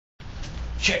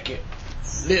Check it.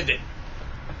 Live it.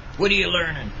 What are you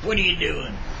learning? What are you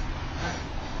doing?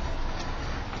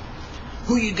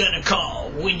 Who you gonna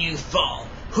call when you fall?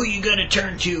 Who you gonna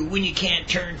turn to when you can't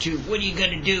turn to? What are you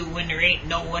gonna do when there ain't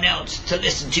no one else to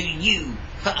listen to you?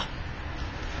 Ha!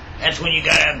 That's when you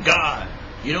gotta have God.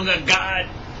 You don't got God,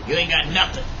 you ain't got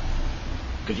nothing.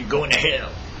 Because you're going to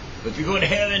hell. But if you're going to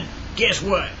heaven, guess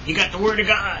what? You got the Word of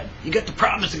God. You got the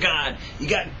promise of God. You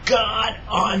got God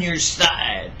on your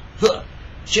side. Huh.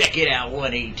 Check it out,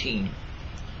 118.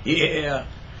 Yeah.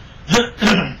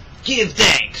 Give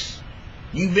thanks.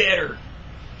 You better.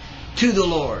 To the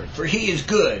Lord, for He is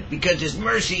good, because His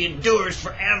mercy endures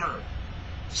forever.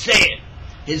 Say it.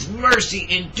 His mercy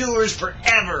endures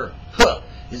forever. Huh.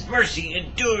 His mercy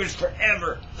endures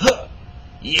forever. Huh.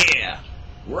 Yeah.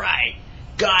 Right.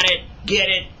 Got it. Get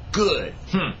it. Good.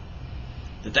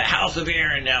 That the house of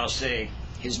Aaron now say,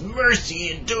 His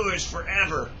mercy endures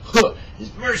forever. Huh.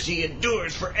 His mercy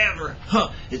endures forever.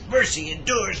 Huh. His mercy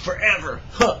endures forever.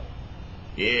 Huh.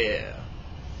 Yeah.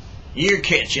 You're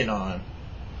catching on.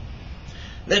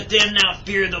 Let them now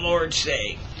fear the Lord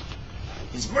say,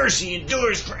 His mercy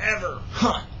endures forever.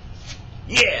 Huh.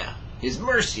 Yeah. His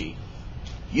mercy.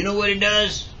 You know what it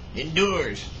does?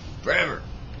 Endures forever.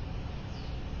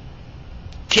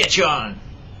 Catch on.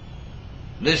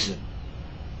 Listen.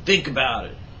 Think about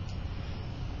it.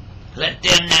 Let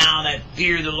them now that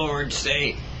fear the Lord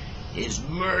say, His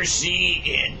mercy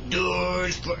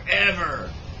endures forever.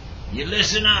 You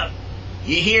listen up.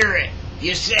 You hear it.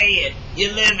 You say it.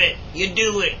 You live it. You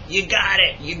do it. You got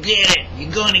it. You get it.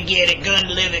 You're gonna get it. Gonna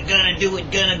live it. Gonna do it.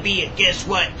 Gonna be it. Guess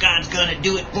what? God's gonna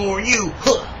do it for you.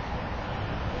 Huh.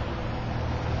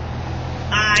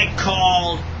 I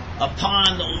called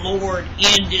upon the Lord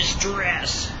in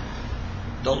distress.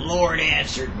 The Lord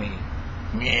answered me.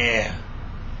 Yeah.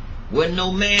 Wasn't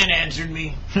no man answered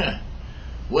me.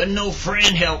 Wasn't no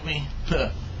friend help me.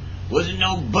 Wasn't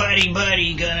no buddy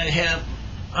gonna help.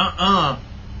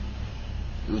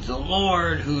 It was the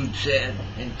Lord who said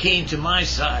and came to my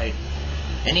side.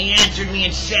 And He answered me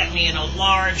and set me in a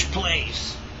large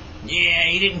place. Yeah,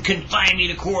 He didn't confine me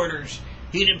to quarters.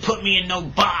 He didn't put me in no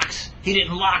box. He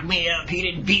didn't lock me up. He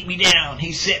didn't beat me down.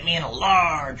 He set me in a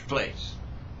large place.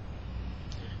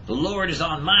 The Lord is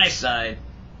on my side.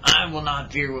 I will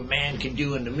not fear what man can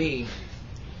do unto me.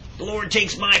 The Lord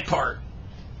takes my part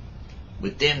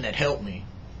with them that help me,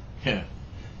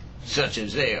 such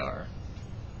as they are.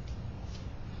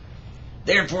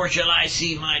 Therefore shall I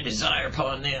see my desire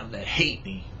upon them that hate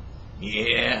me.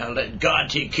 Yeah, let God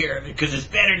take care of it, because it's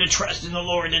better to trust in the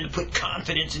Lord than to put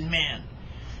confidence in man.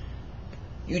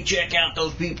 You check out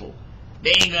those people.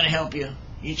 They ain't going to help you.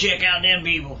 You check out them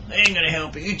people. They ain't going to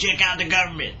help you. You check out the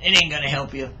government. It ain't going to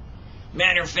help you.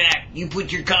 Matter of fact, you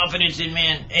put your confidence in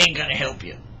man, ain't going to help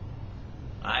you.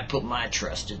 I put my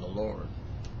trust in the Lord.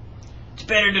 It's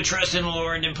better to trust in the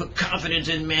Lord than put confidence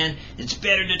in men. It's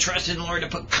better to trust in the Lord than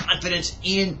put confidence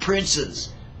in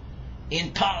princes,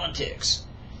 in politics,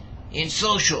 in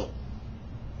social,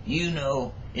 you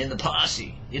know, in the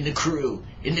posse, in the crew,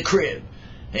 in the crib.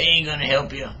 They ain't gonna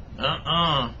help you.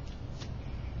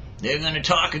 They're gonna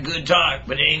talk a good talk,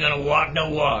 but they ain't gonna walk no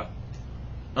walk.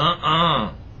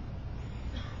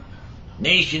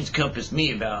 Nations compass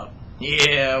me about.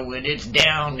 Yeah, when it's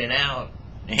down and out,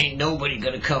 ain't nobody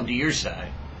gonna come to your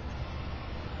side.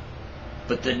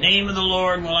 But the name of the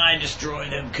Lord will I destroy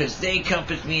them, because they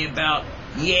compass me about.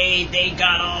 Yea, they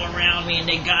got all around me, and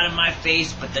they got in my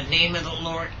face, but the name of the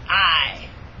Lord I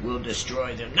will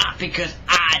destroy them. Not because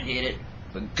I did it,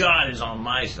 but God is on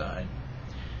my side.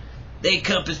 They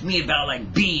compass me about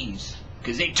like bees,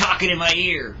 because they talking in my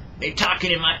ear. They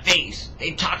talking in my face.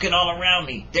 They talking all around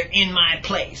me. They're in my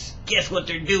place. Guess what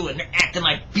they're doing? They're acting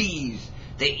like bees.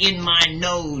 They're in my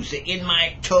nose. They're in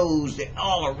my toes. They're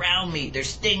all around me. They're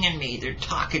stinging me. They're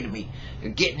talking to me. They're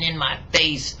getting in my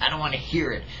face. I don't want to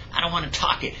hear it. I don't want to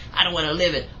talk it. I don't want to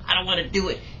live it. I don't want to do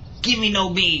it. Give me no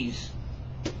bees.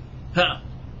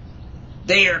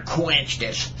 They are quenched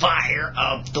as fire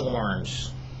of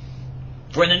thorns.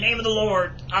 For in the name of the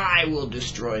Lord, I will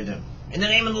destroy them. In the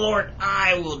name of the Lord,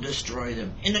 I will destroy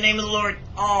them. In the name of the Lord,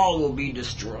 all will be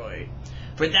destroyed.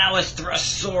 For thou hast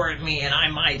thrust sore at me, and I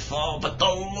might fall, but the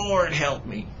Lord helped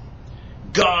me.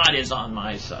 God is on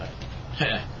my side.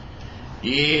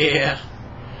 Yeah.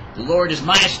 The Lord is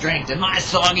my strength and my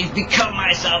song. He's become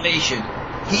my salvation.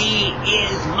 He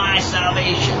is my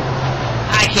salvation.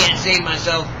 I can't save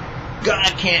myself.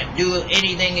 God can't do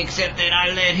anything except that I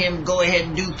let Him go ahead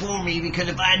and do for me, because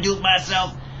if I do it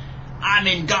myself, I'm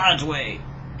in God's way,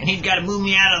 and He's got to move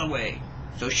me out of the way.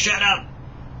 So shut up,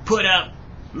 put up,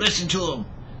 listen to Him,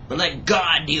 but let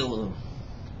God deal with them.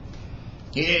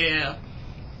 Yeah,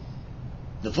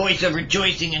 The voice of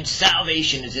rejoicing and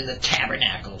salvation is in the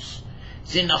tabernacles.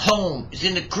 It's in the home, it's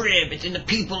in the crib, it's in the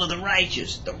people of the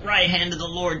righteous. The right hand of the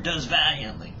Lord does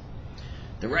valiantly.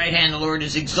 The right hand of the Lord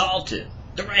is exalted.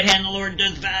 The right hand of the Lord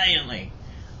does valiantly.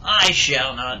 I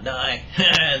shall not die.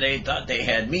 They thought they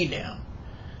had me down.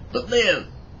 But live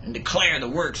and declare the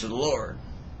works of the Lord.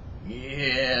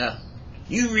 Yeah.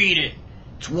 You read it.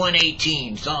 It's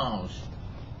 118 Psalms.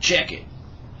 Check it.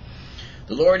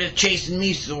 The Lord has chastened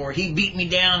me sore. He beat me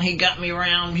down. He got me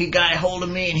around. He got hold of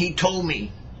me and he told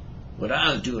me what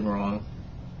I was doing wrong.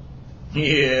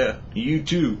 Yeah, you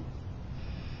too.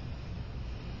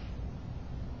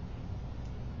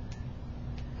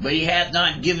 But he hath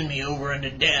not given me over unto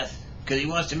death, because he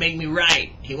wants to make me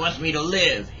right. He wants me to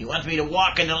live. He wants me to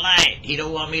walk in the light. He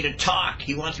don't want me to talk.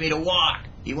 He wants me to walk.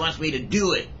 He wants me to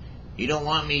do it. He don't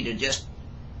want me to just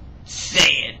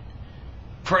say it,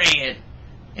 pray it,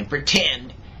 and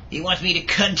pretend. He wants me to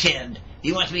contend.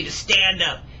 He wants me to stand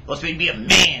up. He wants me to be a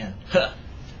man. Huh.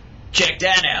 Check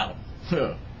that out.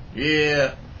 Huh.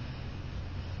 Yeah.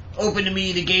 Open to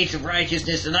me the gates of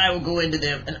righteousness, and I will go into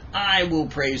them, and I will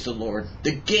praise the Lord.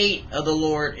 The gate of the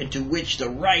Lord, into which the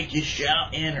righteous shall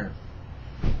enter.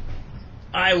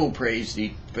 I will praise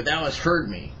thee, for thou hast heard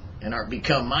me, and art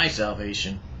become my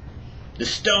salvation. The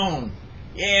stone.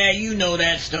 Yeah, you know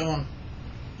that stone.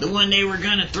 The one they were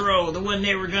going to throw, the one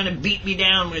they were going to beat me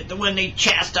down with, the one they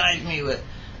chastised me with,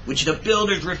 which the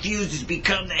builders refused has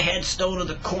become the headstone of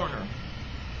the corner.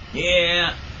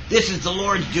 Yeah. This is the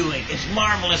Lord's doing. It's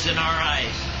marvelous in our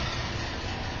eyes.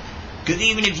 Because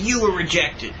even if you were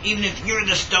rejected, even if you're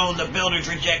the stone the builders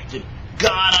rejected,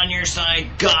 God on your side,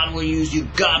 God will use you.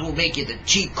 God will make you the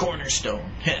chief cornerstone.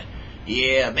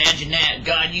 Yeah, imagine that.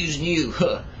 God using you.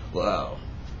 Wow.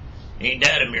 Ain't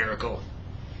that a miracle?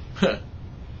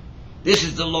 This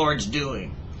is the Lord's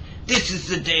doing. This is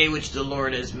the day which the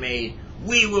Lord has made.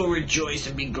 We will rejoice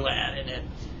and be glad in it.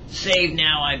 Save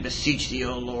now, I beseech thee,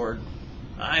 O Lord.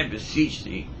 I beseech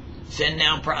thee, send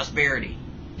down prosperity.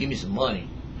 Give me some money.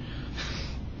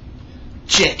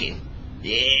 Check it.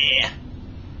 Yeah.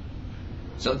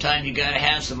 Sometimes you gotta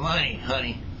have some money,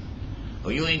 honey,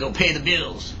 or you ain't gonna pay the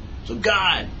bills. So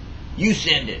God, you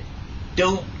send it.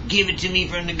 Don't give it to me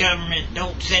from the government.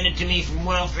 Don't send it to me from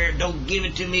welfare. Don't give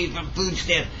it to me from food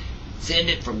stamps. Send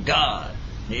it from God.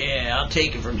 Yeah, I'll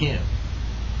take it from Him.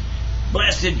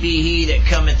 Blessed be he that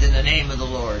cometh in the name of the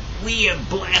Lord. We have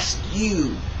blessed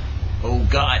you, O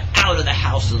God, out of the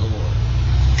house of the Lord.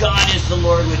 God is the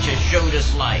Lord which has showed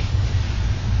us light.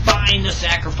 Bind the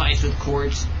sacrifice with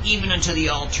cords, even unto the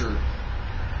altar.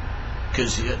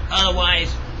 Because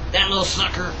otherwise, that little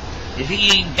sucker, if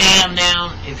he ain't damned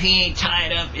down, if he ain't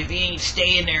tied up, if he ain't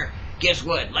staying there, guess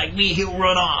what? Like me, he'll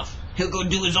run off. He'll go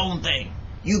do his own thing.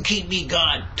 You keep me,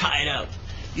 God, tied up.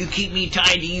 You keep me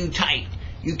tied to you tight.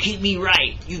 You keep me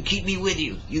right. You keep me with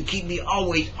you. You keep me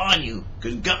always on you.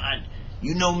 Because God,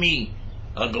 you know me.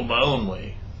 I'll go my own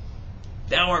way.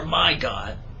 Thou art my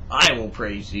God. I will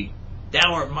praise thee.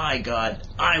 Thou art my God.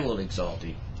 I will exalt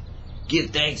thee.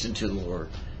 Give thanks unto the Lord,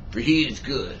 for he is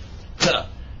good. Huh.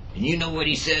 And you know what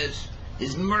he says?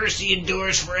 His mercy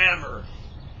endures forever.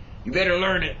 You better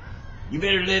learn it. You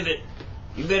better live it.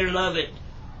 You better love it.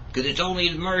 Because it's only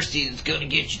his mercy that's going to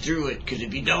get you through it. Because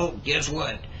if you don't, guess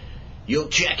what? You'll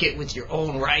check it with your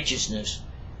own righteousness.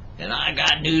 And I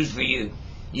got news for you.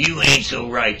 You ain't so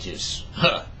righteous.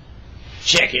 Huh.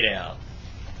 Check it out.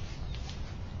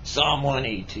 Psalm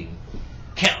 118.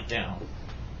 Countdown.